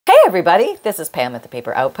everybody, this is Pam at the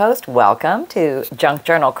Paper Outpost. Welcome to Junk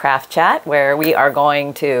Journal Craft Chat, where we are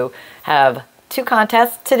going to have two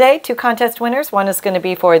contests today, two contest winners. One is going to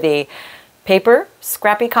be for the Paper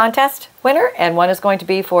Scrappy Contest winner, and one is going to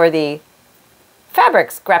be for the Fabric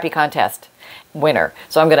Scrappy Contest winner.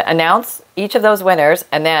 So I'm going to announce each of those winners,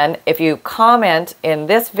 and then if you comment in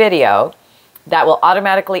this video, that will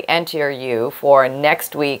automatically enter you for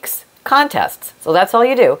next week's contests. So that's all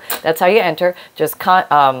you do. That's how you enter. Just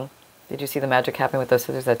did you see the magic happen with those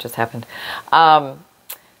scissors? That just happened. That'll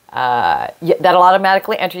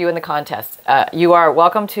automatically enter you in the contest. You are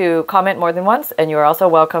welcome to comment more than once, and you are also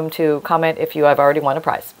welcome to comment if you have already won a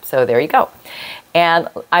prize. So there you go. And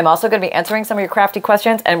I'm also going to be answering some of your crafty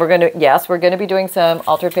questions, and we're going to be doing some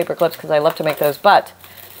altered paper clips because I love to make those, but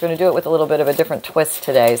we're going to do it with a little bit of a different twist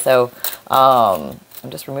today. So I'm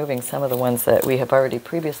just removing some of the ones that we have already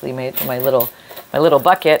previously made from my little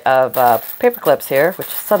bucket of paper clips here, which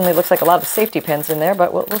suddenly looks like a lot of safety pins in there,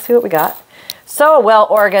 but we'll see what we got. So well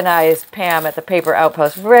organized, Pam at the Paper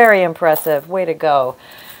Outpost. Very impressive. Way to go.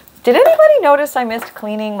 Did anybody notice I missed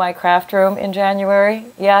cleaning my craft room in January?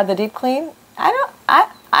 Yeah, the deep clean. I don't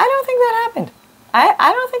think that happened.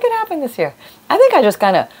 I don't think it happened this year. I think I just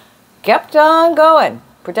kind of kept on going,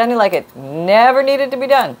 pretending like it never needed to be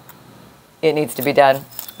done. It needs to be done.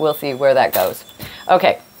 We'll see where that goes.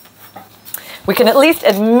 Okay. We can at least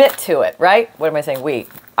admit to it, right? What am I saying? We.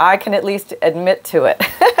 I can at least admit to it.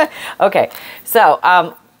 Okay. So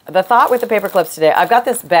the thought with the paper clips today, I've got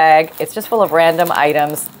this bag. It's just full of random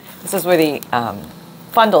items. This is where the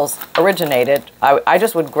FUNDLEs originated. I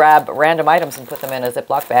just would grab random items and put them in a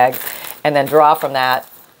Ziploc bag and then draw from that,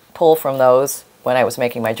 pull from those when I was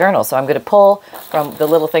making my journal. So I'm going to pull from the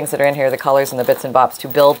little things that are in here, the colors and the bits and bops to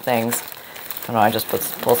build things. I don't know, I just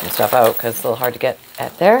pull some stuff out because it's a little hard to get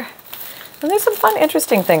at there. And there's some fun,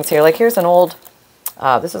 interesting things here. Like here's an old,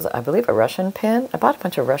 this is, I believe, a Russian pin. I bought a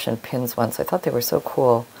bunch of Russian pins once. I thought they were so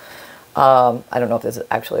cool. I don't know if this is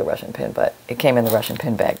actually a Russian pin, but it came in the Russian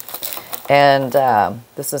pin bag. And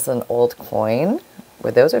this is an old coin.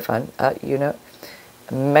 Well, those are fun. You know,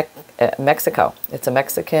 Mexico. It's a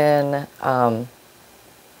Mexican, I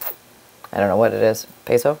don't know what it is.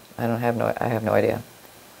 Peso? I have no idea.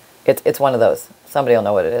 It's one of those. Somebody will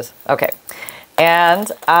know what it is. Okay.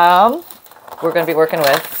 And we're going to be working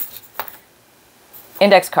with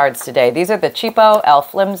index cards today. These are the cheapo El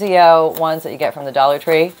Flimsio ones that you get from the Dollar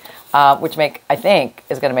Tree, which I think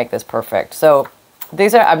is going to make this perfect. So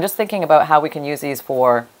these are, I'm just thinking about how we can use these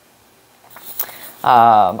for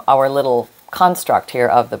our little construct here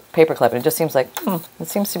of the paperclip. And it just seems like, it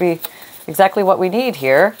seems to be exactly what we need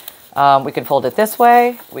here. We can fold it this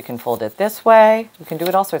way. We can fold it this way. We can do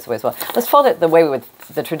it all sorts of ways. Well, let's fold it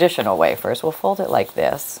the traditional way first. We'll fold it like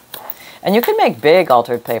this. And you can make big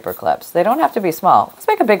altered paper clips. They don't have to be small. Let's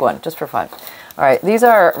make a big one just for fun. All right, these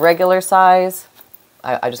are regular size.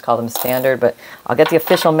 I just call them standard, but I'll get the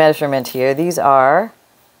official measurement here. These are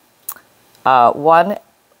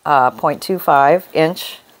 1.25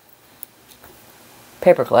 inch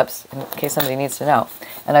paper clips, in case somebody needs to know.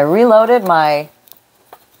 And I reloaded my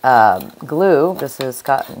glue. This is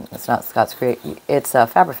it's not Scott's Create, it's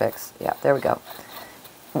Fabrifix. Yeah, there we go.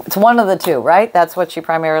 It's one of the two, right? That's what she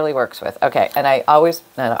primarily works with. Okay, and I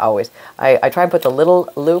try and put the little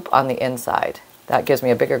loop on the inside. That gives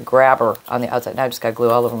me a bigger grabber on the outside. Now I just got glue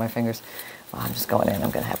all over my fingers. Well, I'm just going in.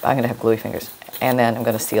 I'm gonna have gluey fingers, and then I'm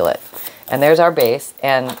gonna seal it. And there's our base.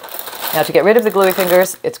 And now to get rid of the gluey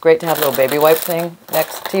fingers, it's great to have a little baby wipe thing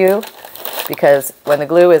next to you, because when the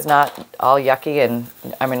glue is not all yucky and,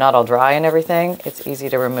 not all dry and everything, it's easy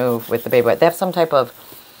to remove with the baby wipe. They have some type of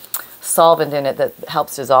solvent in it that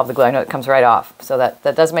helps dissolve the glue. I know it comes right off, so that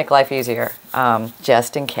does make life easier,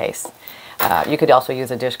 just in case. You could also use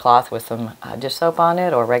a dishcloth with some dish soap on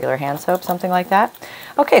it, or regular hand soap, something like that.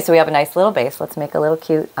 Okay, so we have a nice little base. Let's make a little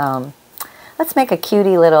cute, let's make a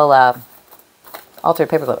cutie little altered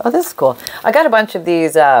paper clip. Oh, this is cool. I got a bunch of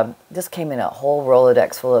these. This came in a whole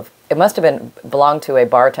Rolodex full of, it must have belonged to a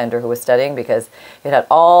bartender who was studying, because it had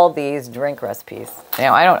all these drink recipes.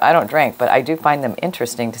 Now, I don't drink, but I do find them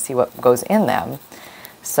interesting to see what goes in them.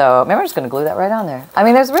 So maybe I'm just going to glue that right on there.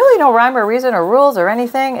 There's really no rhyme or reason or rules or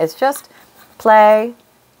anything. It's just play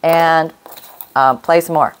and play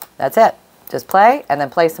some more. That's it. Just play and then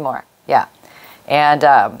play some more. Yeah. And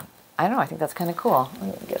I don't know. I think that's kind of cool.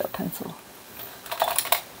 Let me get a pencil.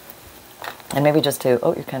 And maybe just to,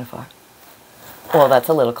 oh, you're kind of far. Well, that's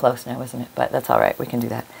a little close now, isn't it? But that's all right. We can do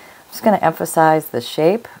that. I'm just going to emphasize the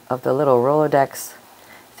shape of the little Rolodex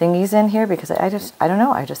thingies in here, because I don't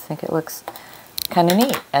know. I just think it looks kind of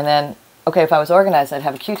neat. And then Okay, if I was organized, I'd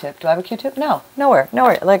have a Q-tip. Do I have a Q-tip? No, nowhere,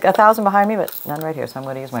 nowhere. Like 1,000 behind me, but none right here. So I'm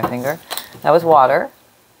going to use my finger. That was water.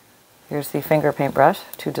 Here's the finger paintbrush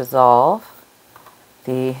to dissolve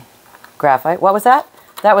the graphite. What was that?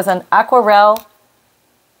 That was an aquarelle,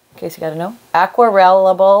 in case you got to know,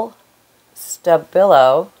 aquarellable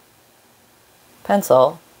Stabilo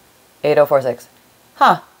pencil 8046.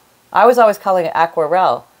 Huh. I was always calling it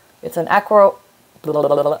aquarelle. It's an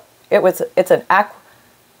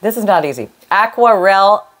this is not easy.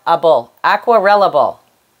 Aquarellable. Aquarellable.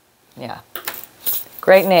 Yeah.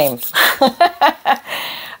 Great name.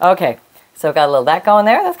 Okay. So got a little that going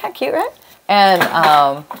there. That's kind of cute, right? And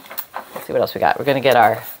let's see what else we got. We're going to get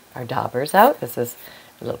our daubers out. This is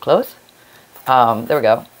a little close. There we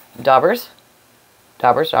go. Daubers.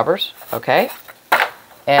 Daubers, daubers. Okay.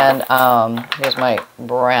 And here's my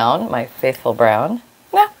brown, my faithful brown.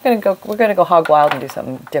 Yeah, we're gonna go hog wild and do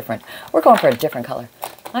something different. We're going for a different color.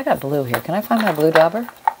 I got blue here. Can I find my blue dauber?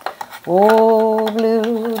 Oh,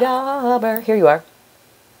 blue dauber. Here you are.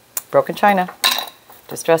 Broken china.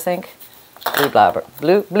 Distress ink. Blue blobber.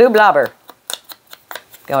 Blue blobber.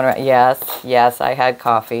 Going around. Yes, yes, I had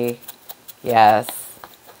coffee. Yes.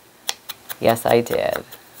 Yes, I did.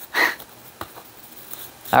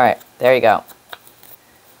 All right, there you go.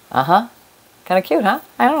 Uh-huh. Kind of cute, huh?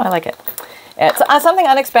 I don't know, I like it. It's something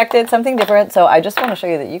unexpected, something different. So I just want to show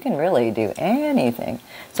you that you can really do anything.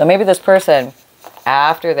 So maybe this person,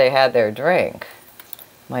 after they had their drink,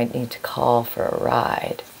 might need to call for a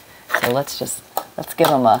ride. So let's give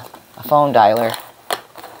them a phone dialer.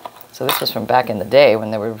 So this was from back in the day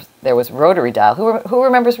when there was rotary dial. Who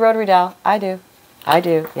remembers rotary dial? I do. I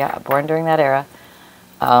do. Yeah, born during that era.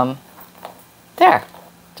 There.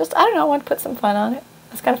 Just, I don't know, I want to put some fun on it.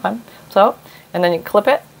 It's kind of fun. So, and then you clip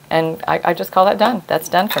it, and I just call that done. That's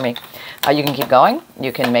done for me. You can keep going.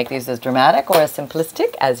 You can make these as dramatic or as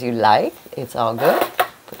simplistic as you like. It's all good.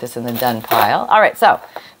 Put this in the done pile. All right, so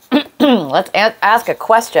let's ask a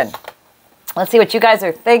question. Let's see what you guys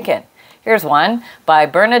are thinking. Here's one by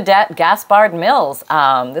Bernadette Gaspard Mills.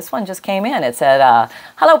 This one just came in. It said,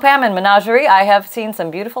 hello, Pam and Menagerie. I have seen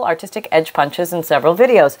some beautiful artistic edge punches in several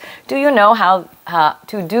videos. Do you know how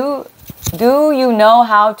to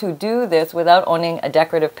do this without owning a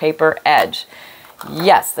decorative paper edge?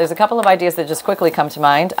 Yes, there's a couple of ideas that just quickly come to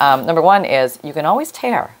mind. Number one is you can always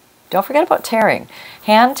tear. Don't forget about tearing.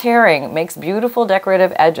 Hand tearing makes beautiful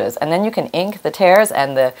decorative edges, and then you can ink the tears,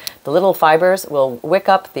 and the little fibers will wick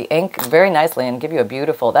up the ink very nicely and give you a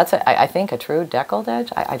beautiful, that's I think a true deckled edge.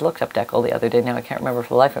 I looked up deckle the other day. Now I can't remember for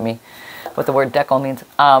the life of me what the word deckle means.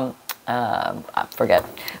 I forget.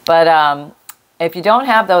 But if you don't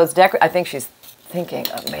have those I think she's thinking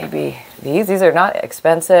of maybe these. These are not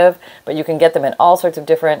expensive, but you can get them in all sorts of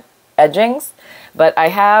different edgings. But I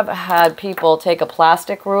have had people take a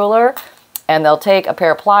plastic ruler and they'll take a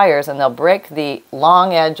pair of pliers and they'll break the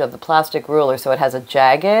long edge of the plastic ruler so it has a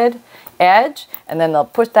jagged edge, and then they'll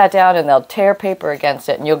push that down and they'll tear paper against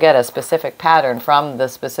it, and you'll get a specific pattern from the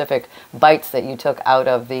specific bites that you took out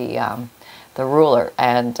of the ruler.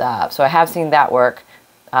 And so I have seen that work.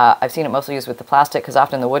 I've seen it mostly used with the plastic because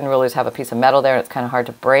often the wooden rulers have a piece of metal there and it's kind of hard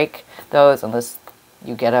to break those unless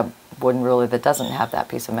you get a wooden ruler that doesn't have that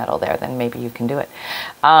piece of metal there, then maybe you can do it.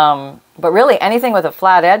 But really anything with a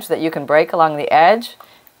flat edge that you can break along the edge,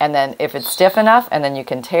 and then if it's stiff enough and then you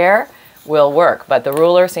can tear, will work. But the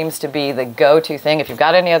ruler seems to be the go-to thing. If you've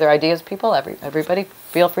got any other ideas, people, everybody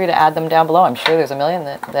feel free to add them down below. I'm sure there's a million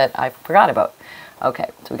that I forgot about. Okay,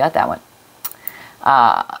 so we got that one.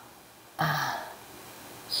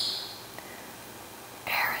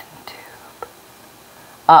 Aaron tube.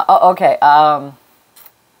 Okay.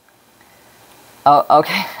 Oh,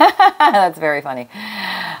 okay. That's very funny.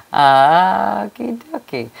 Okie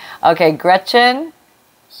dokie. Okay, Gretchen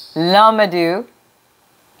Lamadou.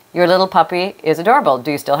 Your little puppy is adorable.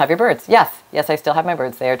 Do you still have your birds? Yes. Yes, I still have my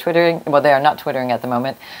birds. They are twittering. Well, they are not twittering at the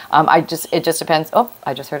moment. It just depends. Oh,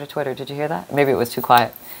 I just heard a twitter. Did you hear that? Maybe it was too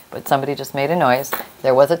quiet. But somebody just made a noise.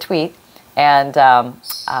 There was a tweet. And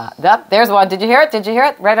there's one. Did you hear it? Did you hear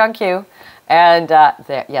it? Right on cue. And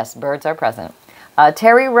yes, birds are present.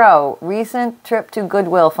 Terry Rowe, recent trip to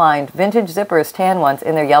Goodwill find vintage zippers, tan ones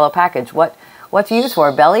in their yellow package. What's used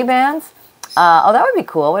for? Belly bands? Oh, that would be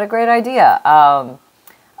cool. What a great idea.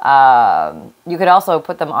 You could also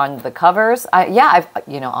put them on the covers.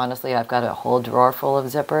 Honestly, I've got a whole drawer full of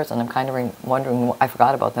zippers, and I'm kind of wondering, I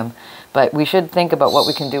forgot about them. But we should think about what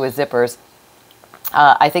we can do with zippers.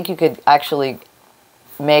 I think you could actually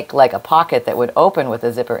make like a pocket that would open with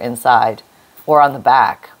a zipper inside, or on the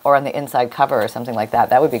back, or on the inside cover, or something like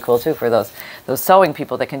that. That would be cool too for those sewing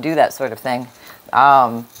people that can do that sort of thing.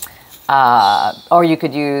 Or you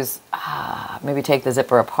could use, maybe take the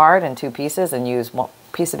zipper apart in 2 pieces and use one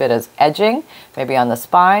piece of it as edging, maybe on the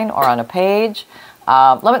spine or on a page.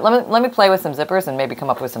 Let me play with some zippers and maybe come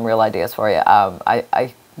up with some real ideas for you.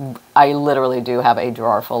 I literally do have a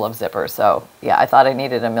drawer full of zippers. So yeah, I thought I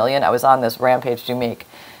needed a million. I was on this rampage to make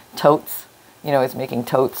totes. You know, I was making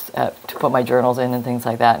totes to put my journals in and things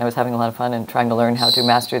like that. And I was having a lot of fun and trying to learn how to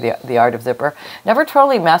master the art of zipper. Never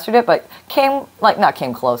totally mastered it, but not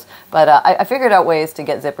came close. But I figured out ways to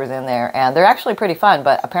get zippers in there. And they're actually pretty fun.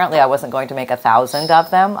 But apparently I wasn't going to make 1,000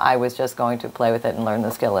 of them. I was just going to play with it and learn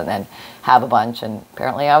the skill and then have a bunch. And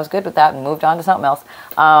apparently I was good with that and moved on to something else.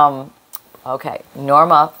 Okay,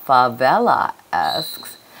 Norma Favela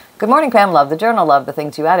asks, good morning, Pam. Love the journal. Love the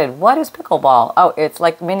things you added. What is pickleball? Oh, it's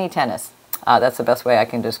like mini tennis. That's the best way I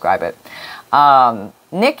can describe it.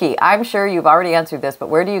 Nikki, I'm sure you've already answered this, but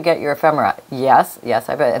where do you get your ephemera? Yes,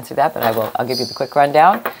 I've answered that, but I'll give you the quick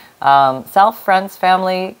rundown. Self, friends,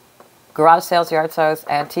 family, garage sales, yard sales,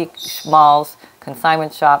 antique malls,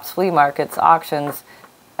 consignment shops, flea markets, auctions,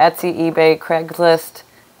 Etsy, eBay, Craigslist,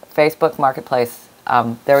 Facebook Marketplace.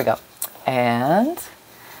 There we go. And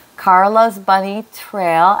Carla's Bunny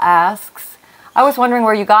Trail asks, I was wondering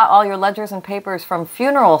where you got all your ledgers and papers from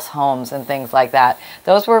funerals homes and things like that.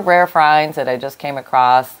 Those were rare finds that I just came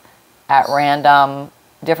across at random,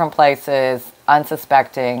 different places,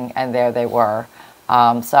 unsuspecting, and there they were.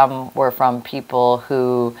 Some were from people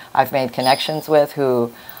who I've made connections with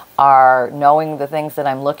who are knowing the things that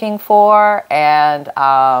I'm looking for and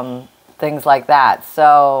things like that.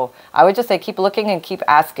 So I would just say keep looking and keep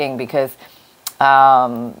asking because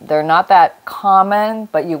they're not that common,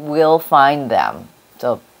 but you will find them.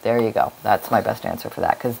 So there you go. That's my best answer for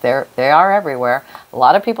that because they are everywhere. A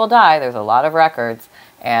lot of people die. There's a lot of records,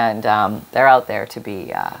 and they're out there to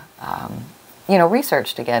be,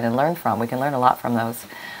 researched again and learned from. We can learn a lot from those.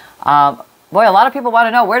 Boy, a lot of people want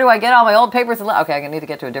to know, where do I get all my old papers? Okay, I need to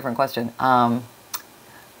get to a different question. Okay,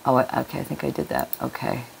 I think I did that.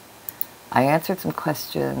 Okay. I answered some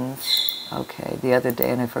questions. Okay, the other day,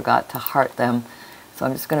 and I forgot to heart them. So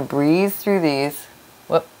I'm just going to breeze through these.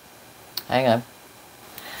 Whoop, hang on.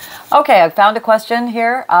 Okay, I found a question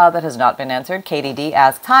here that has not been answered. Katie D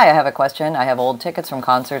asks, hi, I have a question. I have old tickets from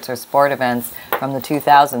concerts or sport events from the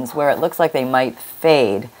 2000s where it looks like they might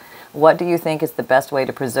fade. What do you think is the best way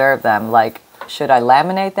to preserve them? Like, should I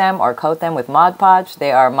laminate them or coat them with Mod Podge?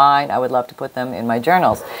 They are mine. I would love to put them in my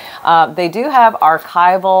journals. They do have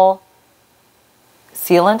archival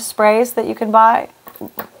sealant sprays that you can buy.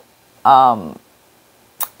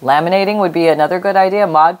 Laminating would be another good idea.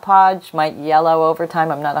 Mod Podge might yellow over time.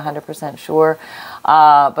 I'm not 100% sure.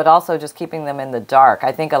 But also just keeping them in the dark.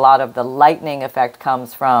 I think a lot of the lightning effect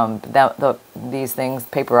comes from these things,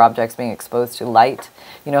 paper objects being exposed to light.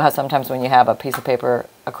 You know how sometimes when you have a piece of paper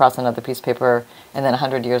across another piece of paper and then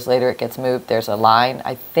 100 years later it gets moved, there's a line.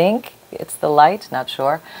 I think it's the light, not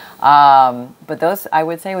sure. But those, I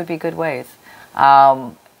would say, would be good ways.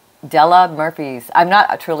 Della Murphy's. I'm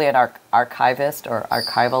not truly an archivist or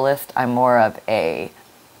archivalist. I'm more of a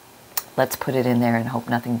let's put it in there and hope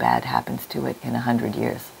nothing bad happens to it in 100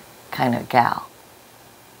 years kind of gal.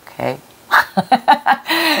 Okay?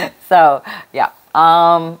 So, yeah.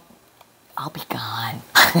 I'll be gone.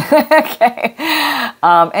 Okay.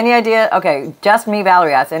 Any idea? Okay, just me,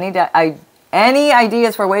 Valerie asks, any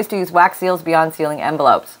ideas for ways to use wax seals beyond sealing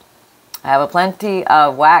envelopes? I have plenty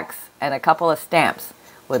of wax and a couple of stamps.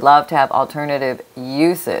 Would love to have alternative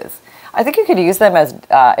uses. I think you could use them as,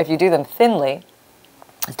 if you do them thinly,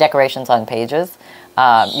 as decorations on pages.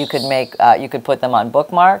 You could put them on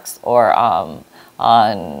bookmarks or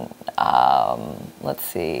let's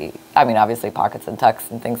see, I mean, obviously pockets and tucks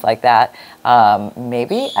and things like that.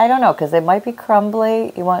 Maybe, I don't know, because it might be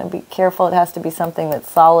crumbly. You want to be careful. It has to be something that's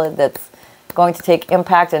solid, that's going to take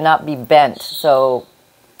impact and not be bent. So,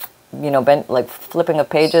 you know, bent, like flipping of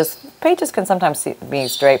pages. Pages can sometimes be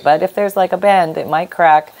straight, but if there's like a bend, it might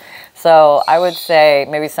crack. So I would say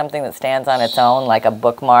maybe something that stands on its own, like a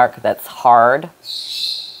bookmark that's hard,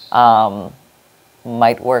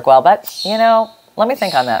 might work well. But, you know, let me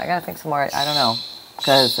think on that. I gotta think some more. I don't know,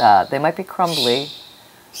 because they might be crumbly.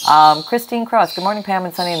 Christine Cross, good morning, Pam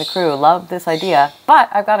and Sunny and the crew. Love this idea, but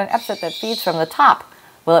I've got an Epson that feeds from the top.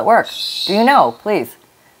 Will it work? Do you know, please?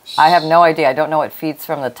 I have no idea. I don't know what feeds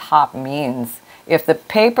from the top means. If the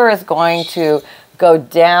paper is going to go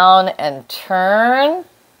down and turn,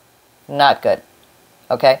 not good.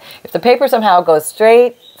 Okay? If the paper somehow goes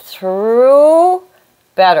straight through,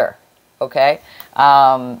 better. Okay?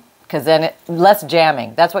 Because then less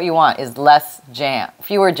jamming. That's what you want, is less jam.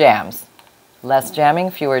 Fewer jams. Less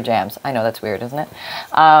jamming, fewer jams. I know that's weird, isn't it?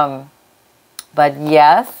 But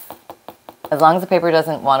yes, As long as the paper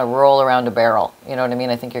doesn't want to roll around a barrel, you know what I mean?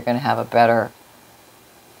 I think you're going to have a better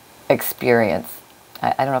experience.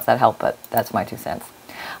 I don't know if that helped, but that's my 2 cents.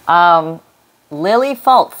 Lily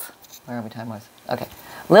Fultz, where are we time-wise? Okay.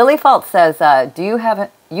 Lily Fultz says, you have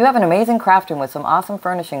an amazing craft room with some awesome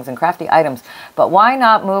furnishings and crafty items, but why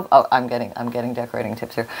not move, oh, I'm getting decorating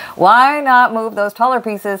tips here. Why not move those taller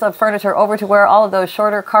pieces of furniture over to where all of those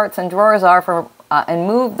shorter carts and drawers are and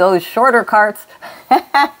move those shorter carts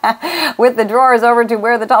with the drawers over to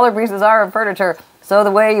where the taller pieces are of furniture. So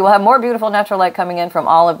the way you will have more beautiful natural light coming in from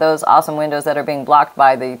all of those awesome windows that are being blocked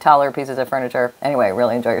by the taller pieces of furniture. Anyway,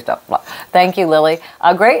 really enjoy your stuff. Thank you, Lily.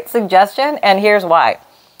 A great suggestion, and here's why.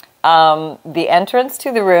 The entrance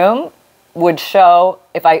to the room would show,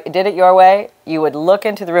 if I did it your way, you would look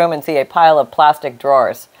into the room and see a pile of plastic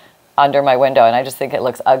drawers under my window, and I just think it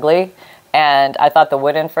looks ugly. And I thought the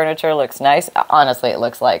wooden furniture looks nice. Honestly, it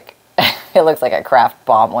looks like it looks like a craft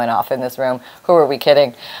bomb went off in this room. Who are we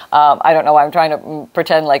kidding? I don't know why I'm trying to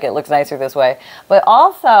pretend like it looks nicer this way. But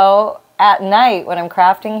also at night when I'm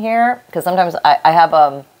crafting here, because sometimes I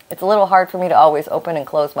have it's a little hard for me to always open and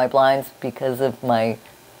close my blinds because of my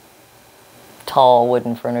tall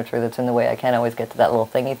wooden furniture that's in the way. I can't always get to that little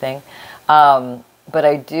thingy thing. But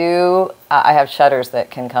I have shutters that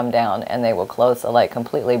can come down and they will close the light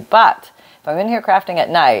completely. But if I'm in here crafting at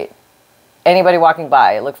night, anybody walking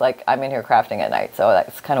by, it looks like I'm in here crafting at night. So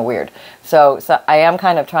that's kind of weird. So I am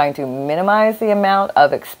kind of trying to minimize the amount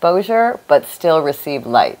of exposure, but still receive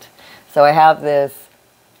light. So I have this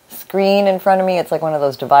screen in front of me. It's like one of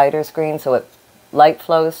those divider screens, so light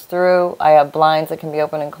flows through. I have blinds that can be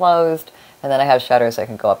open and closed. And then I have shutters that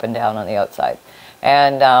can go up and down on the outside.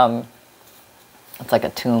 And it's like a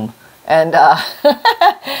tomb. And I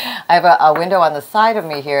have a window on the side of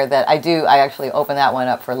me here that I actually open that one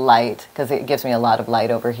up for light because it gives me a lot of light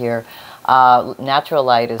over here. Natural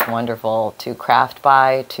light is wonderful to craft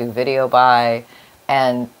by, to video by,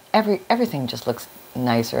 and everything just looks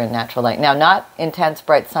nicer in natural light. Now, not intense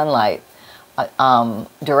bright sunlight,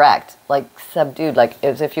 direct, like subdued, like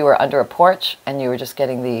as if you were under a porch and you were just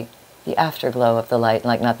getting the afterglow of the light,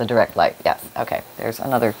 like not the direct light. Yes, okay, there's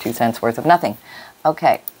another 2 cents worth of nothing.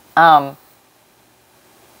 Okay,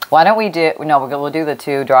 why don't we we'll do the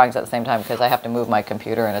 2 drawings at the same time because I have to move my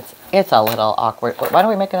computer and it's a little awkward. Why don't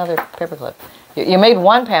we make another paperclip? You made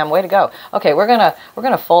one, Pam, way to go. Okay, we're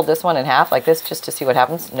gonna fold this one in half like this just to see what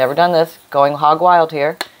happens. Never done this, going hog wild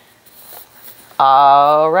here.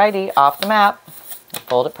 Alrighty, off the map.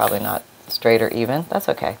 Fold it, probably not straight or even. That's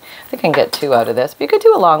okay. I think I can get 2 out of this. But you could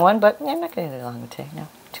do a long one, but I'm not going to do a long one today. No,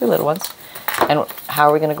 2 little ones. And how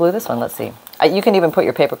are we going to glue this one? Let's see. You can even put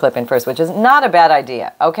your paper clip in first, which is not a bad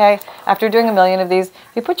idea, okay? After doing a million of these,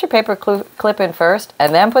 if you put your paper clip in first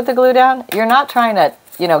and then put the glue down, you're not trying to,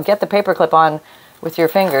 get the paper clip on with your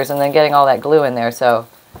fingers and then getting all that glue in there. So,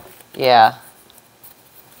 yeah.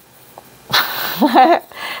 I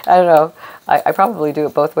don't know. I probably do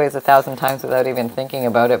it both ways 1,000 times without even thinking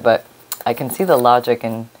about it, but I can see the logic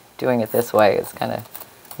in doing it this way. It's kind of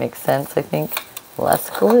makes sense, I think. Less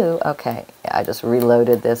glue. Okay, yeah, I just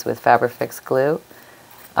reloaded this with Fabrifix glue.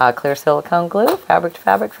 Clear silicone glue, fabric to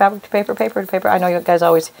fabric, fabric to paper, paper to paper. I know you guys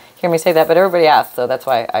always hear me say that, but everybody asks, so that's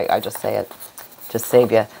why I just say it. Just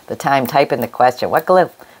save you the time typing the question. What glue?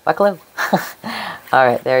 What glue? All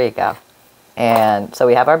right, there you go. And so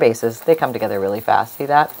we have our bases. They come together really fast. See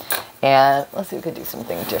that? And let's see if we could do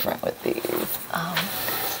something different with these.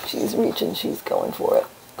 She's reaching. She's going for it.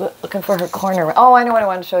 Looking for her corner. Oh, I know what I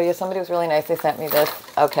wanted to show you. Somebody was really nice. They sent me this.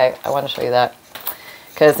 Okay, I want to show you that.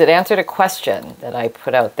 Because it answered a question that I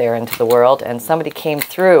put out there into the world. And somebody came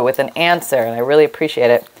through with an answer. And I really appreciate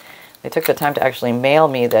it. They took the time to actually mail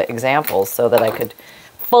me the examples so that I could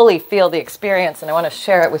fully feel the experience. And I want to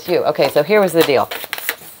share it with you. Okay, so here was the deal.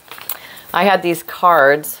 I had these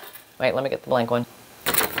cards. Wait, let me get the blank one.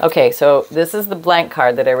 Okay, so this is the blank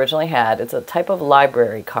card that I originally had. It's a type of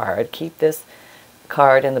library card. Keep this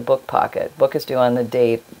card in the book pocket. Book is due on the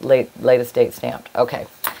date, latest date stamped. Okay.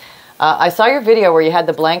 I saw your video where you had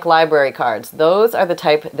the blank library cards. Those are the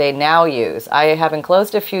type they now use. I have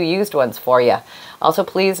enclosed a few used ones for you. Also,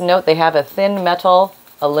 please note they have a thin metal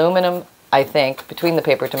aluminum, I think, between the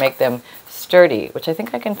paper to make them sturdy, which I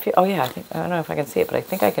think I can feel. Oh yeah, I don't know if I can see it, but I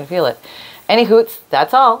think I can feel it. Any hoots,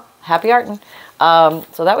 that's all. Happy artin'.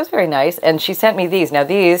 So that was very nice. And she sent me these. Now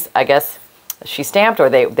these, I guess, she stamped, or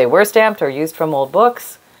they were stamped or used from old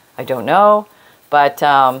books. I don't know. But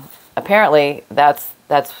apparently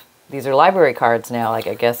these are library cards now, like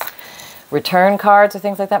I guess return cards or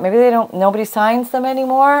things like that. Maybe nobody signs them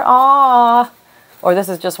anymore. Aww. Or this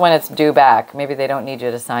is just when it's due back. Maybe they don't need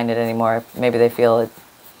you to sign it anymore. Maybe they feel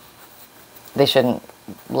they shouldn't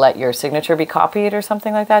let your signature be copied or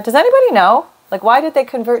something like that. Does anybody know? Like, why did they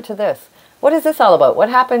convert to this? What is this all about? What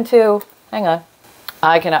happened to, hang on.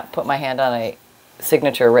 I cannot put my hand on a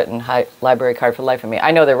signature written library card for the life of me.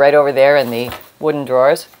 I know they're right over there in the wooden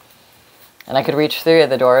drawers. And I could reach through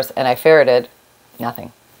the doors, and I ferreted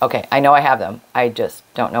nothing. Okay, I know I have them. I just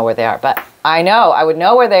don't know where they are. But I know I would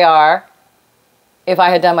know where they are if I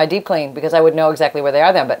had done my deep clean, because I would know exactly where they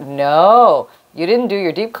are then. But no, you didn't do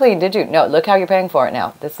your deep clean, did you? No, look how you're paying for it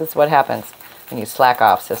now. This is what happens when you slack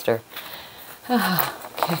off, sister.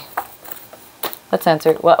 Okay. Let's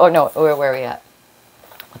answer. Well, oh no, where are we at?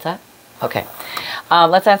 What's that? Okay.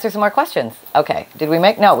 Let's answer some more questions. Okay. Did we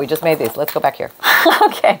make? No, we just made these. Let's go back here.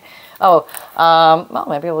 Okay. Oh, well,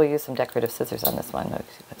 maybe we'll use some decorative scissors on this one.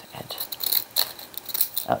 Let's see what's the edge.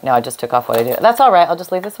 Oh, no, I just took off what I did. That's all right. I'll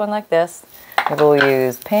just leave this one like this. Maybe we'll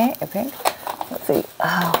use pink. Let's see.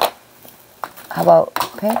 Oh, how about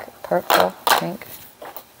pink, purple, pink?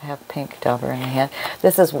 I have pink dauber in my hand.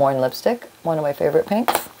 This is worn lipstick, one of my favorite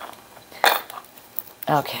pinks.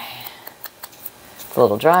 Okay. It's a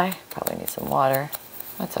little dry. Probably need some water.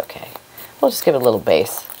 That's okay. We'll just give it a little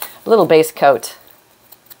base coat.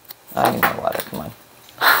 Oh, I need more water. Come on.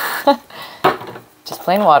 Just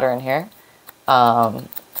plain water in here. And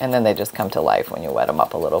then they just come to life when you wet them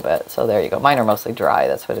up a little bit. So there you go. Mine are mostly dry.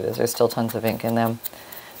 That's what it is. There's still tons of ink in them.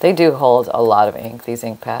 They do hold a lot of ink, these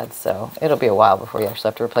ink pads. So it'll be a while before you actually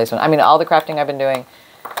have to replace one. I mean, all the crafting I've been doing,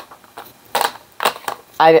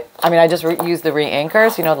 I mean, I just use the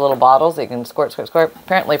re-inkers, you know, the little bottles that you can squirt, squirt, squirt.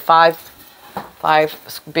 Apparently five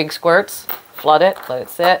big squirts, flood it, let it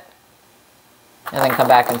sit, and then come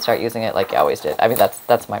back and start using it like you always did. I mean,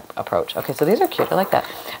 that's my approach. Okay, so these are cute. I like that.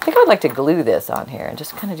 I think I would like to glue this on here and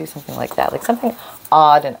just kind of do something like that, like something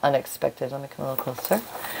odd and unexpected. Let me come a little closer.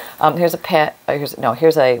 Here's a pen.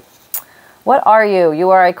 Here's a. What are you?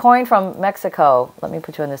 You are a coin from Mexico. Let me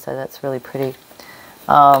put you on this side. That's really pretty.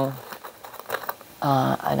 And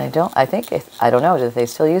I don't know. Do they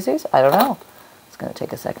still use these? I don't know. It's going to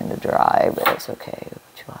take a second to dry, but it's okay.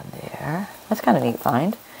 Put you on there. That's kind of neat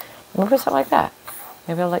find. Maybe put something like that.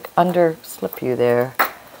 Maybe I'll like under slip you there.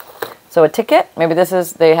 So a ticket. Maybe this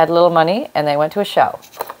is, they had a little money and they went to a show.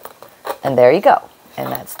 And there you go.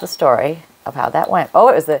 And that's the story of how that went. Oh,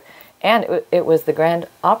 it was the Grand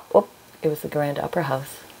Opera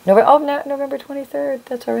House. November 23rd.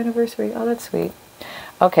 That's our anniversary. Oh, that's sweet.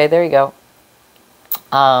 Okay, there you go.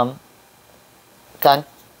 Done.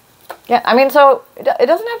 Yeah, I mean, so it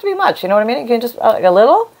doesn't have to be much. You know what I mean? You can just like a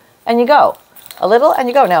little and you go. A little and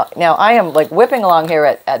you go. Now I am like whipping along here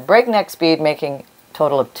at breakneck speed, making a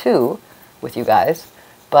total of 2 with you guys.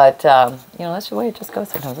 But, you know, that's the way it just goes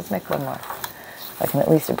sometimes. Let's make one more. I can at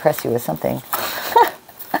least impress you with something.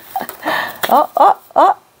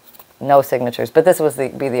 Oh. No signatures. But this was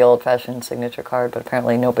be the old-fashioned signature card. But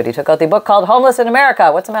apparently nobody took out the book called Homeless in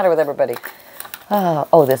America. What's the matter with everybody?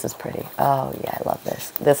 Oh, this is pretty. Oh, yeah, I love this.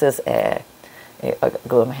 This is a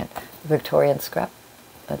glue in my hand. Victorian scrap.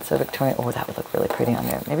 That's a Victorian. Oh, that would look really pretty on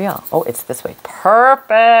there. Maybe I'll. Oh, it's this way.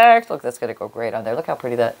 Perfect. Look, that's going to go great on there. Look how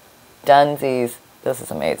pretty that. Dunsies. This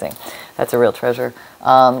is amazing. That's a real treasure.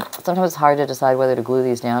 Sometimes it's hard to decide whether to glue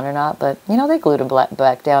these down or not, but, you know, they glued them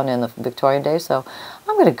back down in the Victorian days, so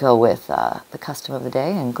I'm going to go with the custom of the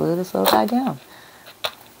day and glue this little guy down.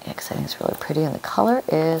 Yeah, because I think it's really pretty, and the color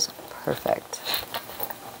is perfect.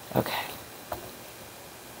 Okay.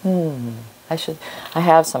 I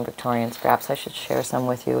have some Victorian scraps. I should share some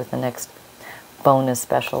with you with the next bonus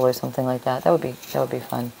special or something like that. That would be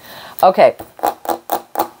fun. Okay.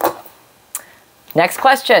 Next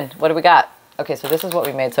question. What do we got? Okay, so this is what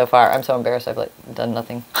we made so far. I'm so embarrassed. I've like done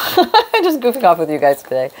nothing. I'm just goofing off with you guys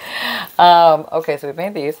today. Okay, so we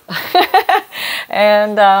made these.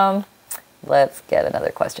 And let's get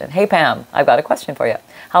another question. Hey, Pam, I've got a question for you.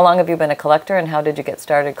 How long have you been a collector, and how did you get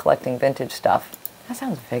started collecting vintage stuff? That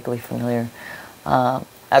sounds vaguely familiar.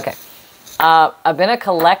 Okay. I've been a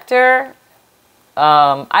collector,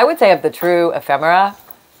 I would say, of the true ephemera,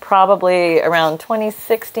 probably around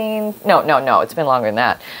 2016. No, it's been longer than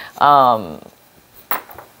that.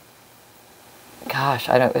 Gosh,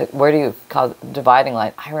 where do you call it, dividing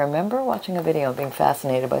line? I remember watching a video being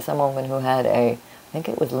fascinated by some woman who had I think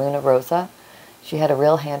it was Luna Rosa. She had a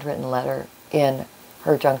real handwritten letter in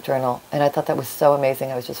her junk journal, and I thought that was so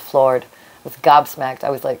amazing. I was just floored. I was gobsmacked. I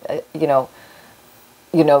was like, you know,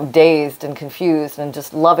 dazed and confused and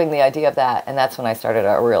just loving the idea of that. And that's when I started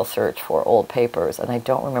a real search for old papers. And I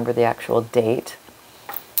don't remember the actual date.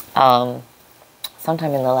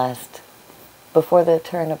 Sometime in before the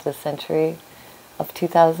turn of the century of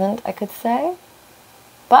 2000, I could say.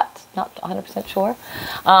 But not 100% sure.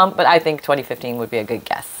 But I think 2015 would be a good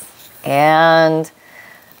guess. And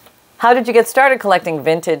How did you get started collecting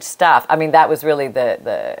vintage stuff? I mean, that was really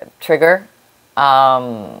the trigger.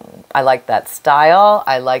 I liked that style.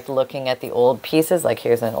 I liked looking at the old pieces. Like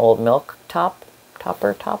here's an old milk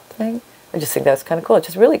topper thing. I just think that's kind of cool.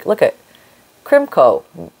 Just really look at Krimco,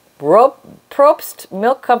 Probst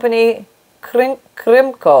Milk Company,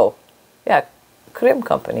 Krimco. Yeah, Cream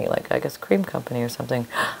Company, like I guess Cream Company or something.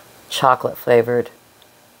 Chocolate flavored.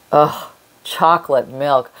 Oh, chocolate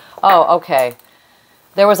milk. Oh, okay.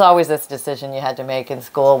 There was always this decision you had to make in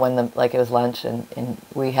school when it was lunch and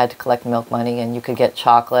we had to collect milk money and you could get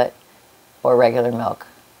chocolate or regular milk.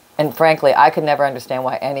 And frankly, I could never understand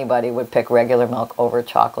why anybody would pick regular milk over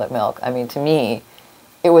chocolate milk. I mean, to me,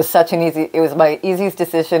 it was it was my easiest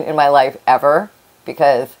decision in my life ever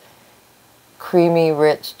because creamy,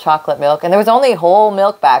 rich chocolate milk. And there was only whole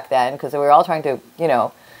milk back then because we were all trying to, you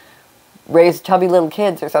know, raise chubby little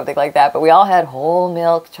kids or something like that, but we all had whole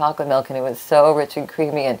milk, chocolate milk, and it was so rich and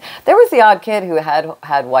creamy. And there was the odd kid who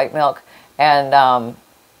had white milk, and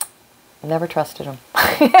never trusted him. No,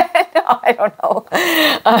 I don't know.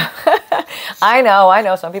 I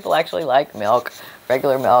know. Some people actually like milk,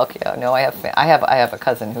 regular milk. Yeah, no, I have a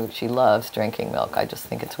cousin who she loves drinking milk. I just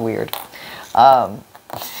think it's weird. I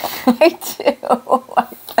do.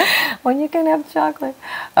 When you can have chocolate.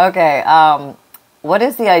 Okay. What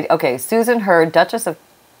is the idea? Okay, Susan Hurd, Duchess of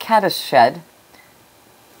Cadished,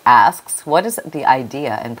 asks, what is the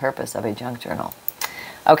idea and purpose of a junk journal?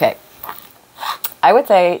 Okay, I would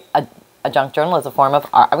say a junk journal is a form of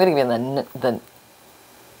art. I'm going to give you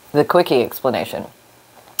the quickie explanation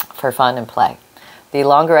for fun and play. The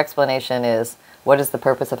longer explanation is, what is the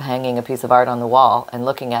purpose of hanging a piece of art on the wall and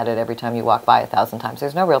looking at it every time you walk by 1,000 times?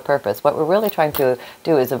 There's no real purpose. What we're really trying to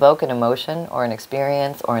do is evoke an emotion or an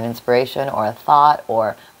experience or an inspiration or a thought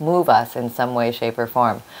or move us in some way, shape, or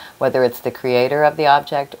form, whether it's the creator of the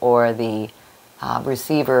object or the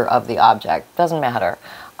receiver of the object. Doesn't matter.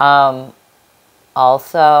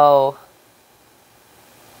 Also,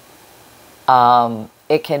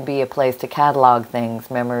 it can be a place to catalog things,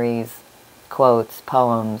 memories, quotes,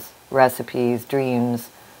 poems, recipes, dreams,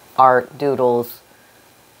 art, doodles,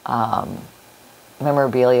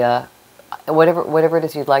 memorabilia, whatever it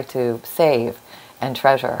is you'd like to save and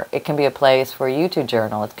treasure. It can be a place for you to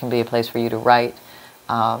journal. It can be a place for you to write,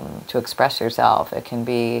 to express yourself. It can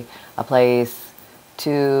be a place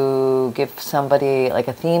to give somebody like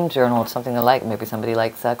a themed journal, something they like. Maybe somebody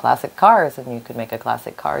likes classic cars and you could make a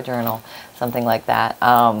classic car journal, something like that.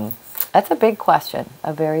 That's a big question,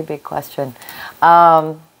 a very big question.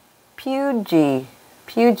 Pugy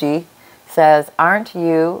says, aren't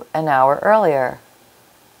you an hour earlier?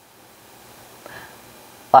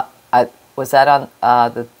 Was that on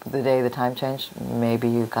the day the time changed? Maybe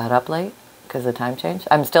you got up late because the time changed?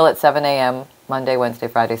 I'm still at 7 a.m. Monday, Wednesday,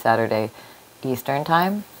 Friday, Saturday Eastern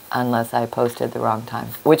time, unless I posted the wrong time,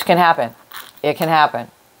 which can happen. It can happen.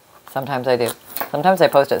 Sometimes I do. Sometimes I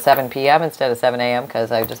post at 7 p.m. instead of 7 a.m.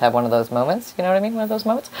 because I just have one of those moments. You know what I mean? One of those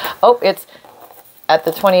moments. Oh, it's at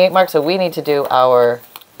the 28 mark, so we need to do our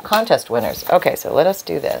contest winners. Okay, so let us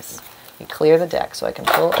do this. We clear the deck so I can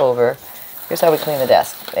pull over. Here's how we clean the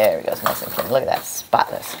desk. There we go, it's nice and clean. Look at that,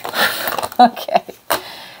 spotless. Okay,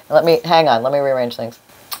 hang on, let me rearrange things.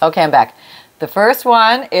 Okay, I'm back. The first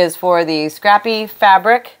one is for the Scrappy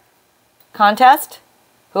Fabric contest.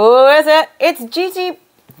 Who is it? It's Gigi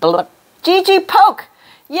Poke.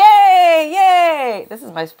 Yay, yay. This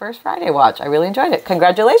is my first Friday watch. I really enjoyed it.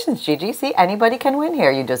 Congratulations, Gigi. See, anybody can win here.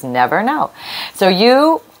 You just never know. So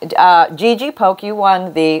you, Gigi Poke, you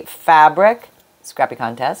won the Fabric Scrappy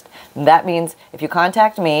contest. And that means if you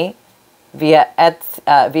contact me via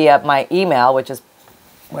my email, which is,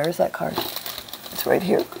 where is that card? It's right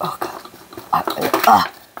here. Oh, God.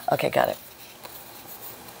 Okay, got it.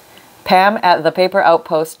 Pam at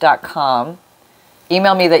ThePaperOutpost.com.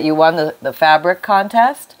 Email me that you won the fabric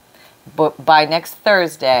contest by next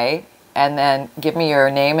Thursday, and then give me your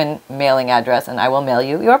name and mailing address, and I will mail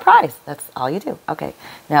you your prize. That's all you do. Okay,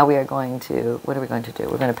 now we are going to, what are we going to do?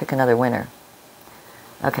 We're going to pick another winner.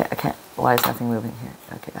 Okay, I can't, why is nothing moving here?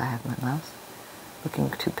 Okay, I have my mouse. Looking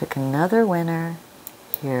to pick another winner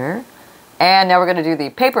here. And now we're going to do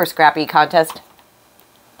the Paper Scrappy contest.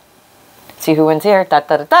 See who wins here. Da,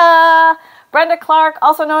 da, da, da. Brenda Clark,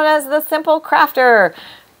 also known as the Simple Crafter.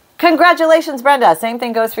 Congratulations, Brenda. Same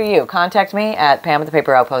thing goes for you. Contact me at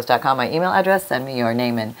pam@thepaperoutpost.com. My email address. Send me your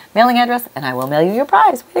name and mailing address, and I will mail you your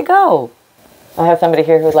prize. Way to go. I have somebody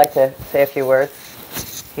here who would like to say a few words.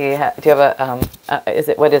 Do you have a,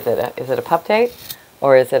 what is it? Is it a pup date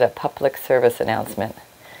or is it a public service announcement?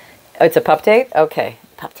 Oh, it's a pup date? Okay.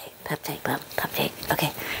 Pup date.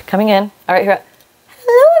 Okay. Coming in. All right, here.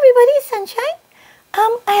 Hello, everybody. Sunshine.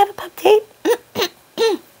 I have a pup date.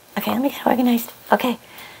 Okay, let me get organized. Okay,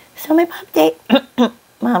 so my pup date.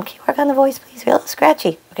 Mom, can you work on the voice, please? We're a little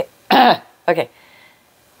scratchy. Okay. Okay.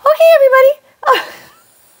 Okay, everybody. Oh.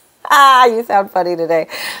 You sound funny today.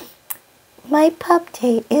 My pup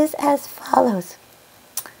date is as follows.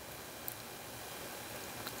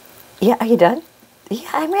 Yeah, are you done? Yeah,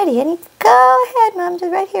 I'm ready. Go ahead, Mom.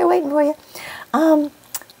 Just right here waiting for you.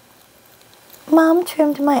 Mom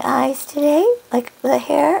trimmed my eyes today, like the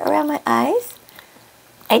hair around my eyes.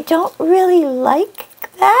 I don't really like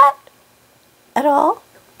that at all,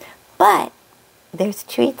 but there's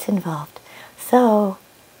treats involved. So,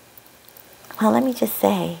 well, let me just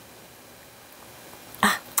say,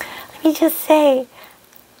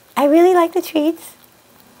 I really like the treats,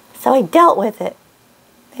 so I dealt with it.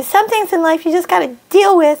 There's some things in life you just gotta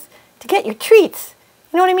deal with to get your treats.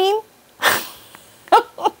 You know what I mean?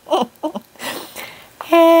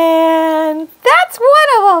 And that's one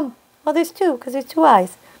of them. Well, there's two, because there's two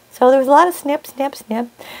eyes. So there was a lot of snip, snip, snip.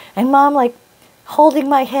 And Mom, like, holding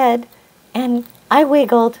my head, and I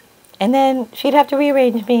wiggled, and then she'd have to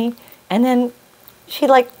rearrange me, and then she'd,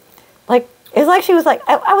 it was like she was like,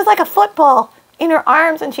 I was like a football in her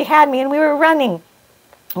arms, and she had me, and we were running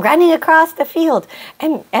across the field.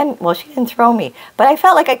 And well, she didn't throw me, but I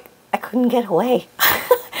felt like I couldn't get away.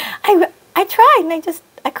 I tried, and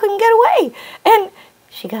I couldn't get away. And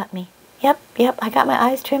she got me. Yep, I got my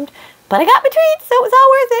eyes trimmed, but I got my treats, so it was all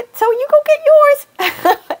worth it. So you go get yours.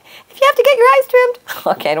 If you have to get your eyes trimmed.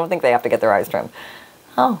 Okay, I don't think they have to get their eyes trimmed.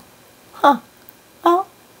 Oh, huh. Oh,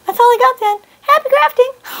 that's all I got then. Happy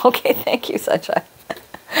crafting. Okay, thank you, Sunshine.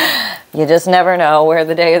 You just never know where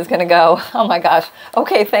the day is going to go. Oh my gosh.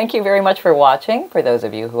 Okay, thank you very much for watching. For those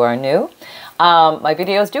of you who are new, my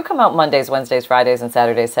videos do come out Mondays, Wednesdays, Fridays, and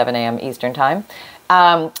Saturdays, 7 a.m. Eastern Time.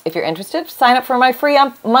 If you're interested, sign up for my free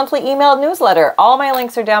monthly email newsletter. All my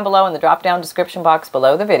links are down below in the drop-down description box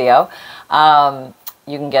below the video.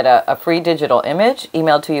 You can get a free digital image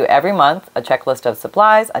emailed to you every month, a checklist of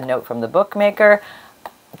supplies, a note from the bookmaker,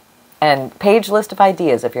 and page list of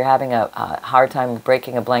ideas if you're having a hard time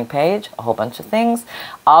breaking a blank page, a whole bunch of things.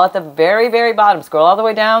 All at the very, very bottom. Scroll all the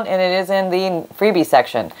way down, and it is in the freebie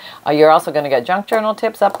section. You're also going to get junk journal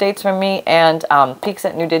tips, updates from me, and peeks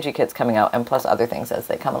at new DigiKits coming out, and plus other things as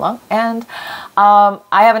they come along. And I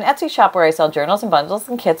have an Etsy shop where I sell journals and bundles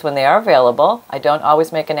and kits when they are available. I don't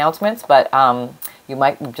always make announcements, but you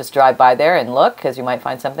might just drive by there and look, because you might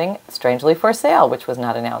find something strangely for sale, which was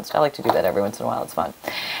not announced. I like to do that every once in a while. It's fun.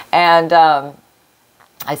 And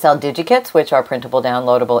I sell DigiKits, which are printable,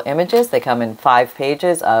 downloadable images. They come in 5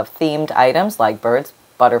 pages of themed items like birds,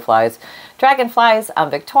 butterflies, dragonflies,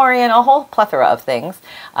 Victorian, a whole plethora of things.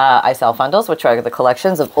 I sell FUNDLEs, which are the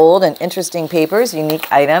collections of old and interesting papers,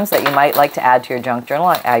 unique items that you might like to add to your junk journal.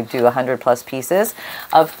 I do 100+ pieces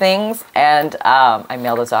of things, and I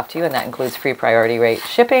mail those off to you, and that includes free priority rate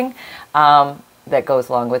shipping that goes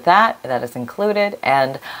along with that. That is included.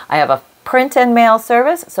 And I have a print and mail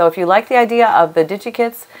service. So if you like the idea of the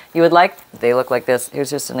DigiKits, you would like, they look like this.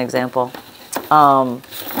 Here's just an example.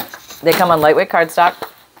 They come on lightweight cardstock,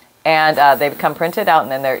 and they become printed out,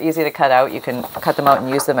 and then they're easy to cut out. You can cut them out and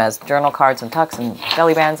use them as journal cards and tucks and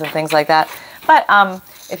belly bands and things like that. But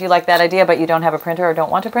if you like that idea, but you don't have a printer or don't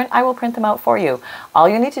want to print, I will print them out for you. All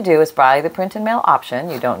you need to do is buy the print and mail option.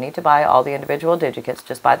 You don't need to buy all the individual DigiKits.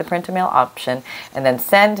 Just buy the print and mail option, and then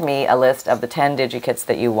send me a list of the 10 DigiKits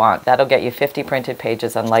that you want. That'll get you 50 printed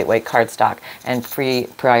pages on lightweight cardstock, and free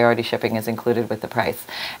priority shipping is included with the price.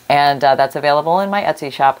 And that's available in my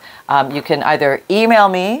Etsy shop. You can either email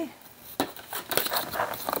me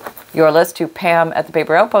your list to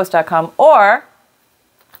pam@thepaperoutpost.com, or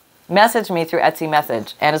message me through Etsy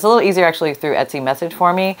Message. And it's a little easier actually through Etsy Message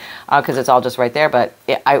for me, because it's all just right there, but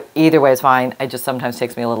either way is fine. It just sometimes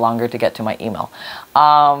takes me a little longer to get to my email.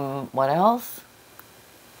 What else?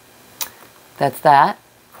 That's that.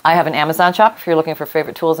 I have an Amazon shop if you're looking for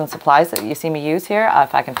favorite tools and supplies that you see me use here.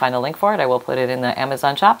 If I can find a link for it, I will put it in the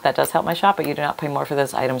Amazon shop. That does help my shop, but you do not pay more for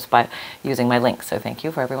those items by using my links. So thank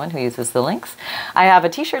you for everyone who uses the links. I have a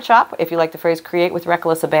t-shirt shop. If you like the phrase create with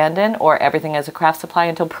reckless abandon, or everything as a craft supply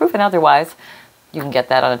until proven otherwise, you can get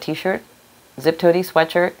that on a t-shirt, zip hoodie,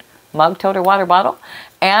 sweatshirt, mug, tote, or water bottle.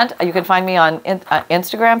 And you can find me on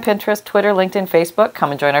Instagram, Pinterest, Twitter, LinkedIn, Facebook.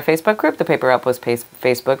 Come and join our Facebook group, the Paper Outpost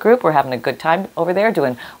Facebook group. We're having a good time over there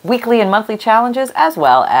doing weekly and monthly challenges, as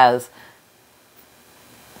well as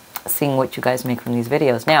seeing what you guys make from these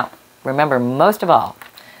videos. Now, remember, most of all,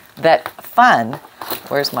 that fun,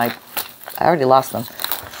 where's my, I already lost them.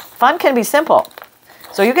 Fun can be simple.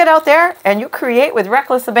 So you get out there and you create with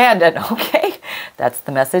reckless abandon, okay? That's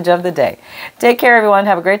the message of the day. Take care, everyone.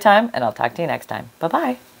 Have a great time, and I'll talk to you next time.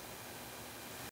 Bye-bye.